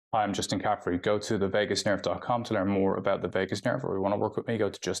Hi, I'm Justin Caffrey. Go to thevagusnerve.com to learn more about the vagus nerve, or if you want to work with me, go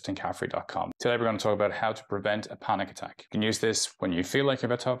to justincaffrey.com. Today we're going to talk about how to prevent a panic attack. You can use this when you feel like you're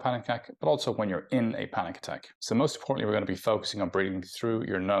about to have a panic attack, but also when you're in a panic attack. So most importantly, we're going to be focusing on breathing through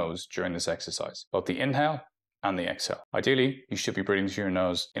your nose during this exercise, both the inhale and the exhale. Ideally, you should be breathing through your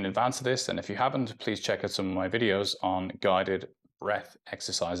nose in advance of this, and if you haven't, please check out some of my videos on guided breath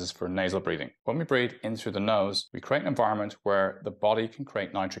exercises for nasal breathing. When we breathe in through the nose, we create an environment where the body can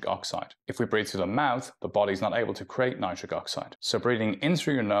create nitric oxide. If we breathe through the mouth, the body is not able to create nitric oxide. So breathing in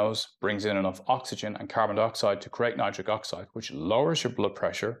through your nose brings in enough oxygen and carbon dioxide to create nitric oxide, which lowers your blood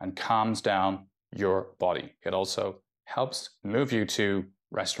pressure and calms down your body. It also helps move you to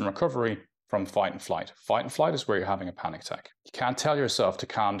rest and recovery from fight and flight. Fight and flight is where you're having a panic attack. You can't tell yourself to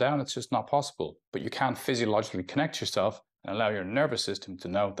calm down, it's just not possible. But you can physiologically connect yourself and allow your nervous system to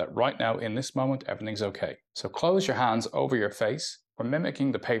know that right now, in this moment, everything's okay. So close your hands over your face. We're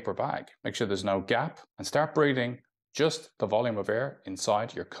mimicking the paper bag. Make sure there's no gap and start breathing just the volume of air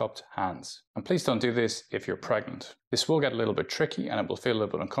inside your cupped hands. And please don't do this if you're pregnant. This will get a little bit tricky and it will feel a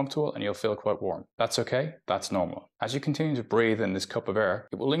little bit uncomfortable and you'll feel quite warm. That's okay, that's normal. As you continue to breathe in this cup of air,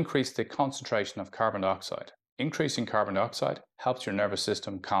 it will increase the concentration of carbon dioxide. Increasing carbon dioxide helps your nervous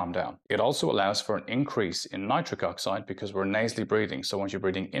system calm down. It also allows for an increase in nitric oxide because we're nasally breathing. So once you're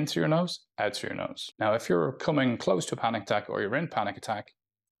breathing in through your nose, out through your nose. Now, if you're coming close to a panic attack or you're in panic attack,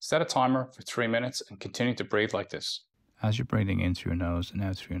 set a timer for 3 minutes and continue to breathe like this. As you're breathing in through your nose and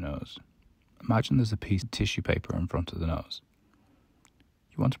out through your nose, imagine there's a piece of tissue paper in front of the nose.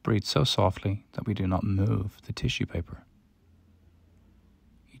 You want to breathe so softly that we do not move the tissue paper.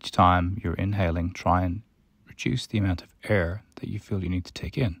 Each time you're inhaling, try and reduce the amount of air that you feel you need to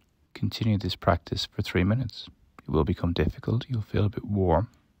take in. Continue this practice for 3 minutes. It will become difficult, you'll feel a bit warm,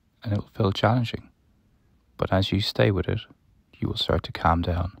 and it will feel challenging. But as you stay with it, you will start to calm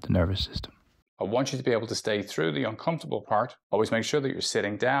down the nervous system. I want you to be able to stay through the uncomfortable part. Always make sure that you're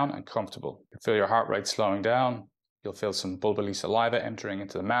sitting down and comfortable. You'll feel your heart rate slowing down. You'll feel some bulbily saliva entering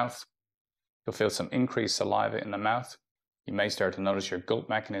into the mouth. You'll feel some increased saliva in the mouth. You may start to notice your gut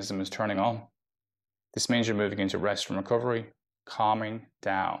mechanism is turning on. This means you're moving into rest and recovery, calming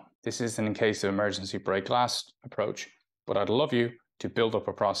down. This is in case of emergency break glass approach, but I'd love you to build up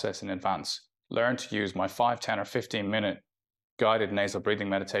a process in advance. Learn to use my 5, 10, or 15-minute guided nasal breathing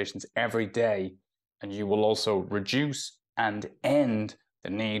meditations every day, and you will also reduce and end the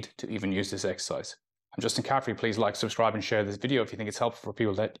need to even use this exercise. I'm Justin Caffrey. Please like, subscribe, and share this video if you think it's helpful for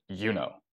people that you know.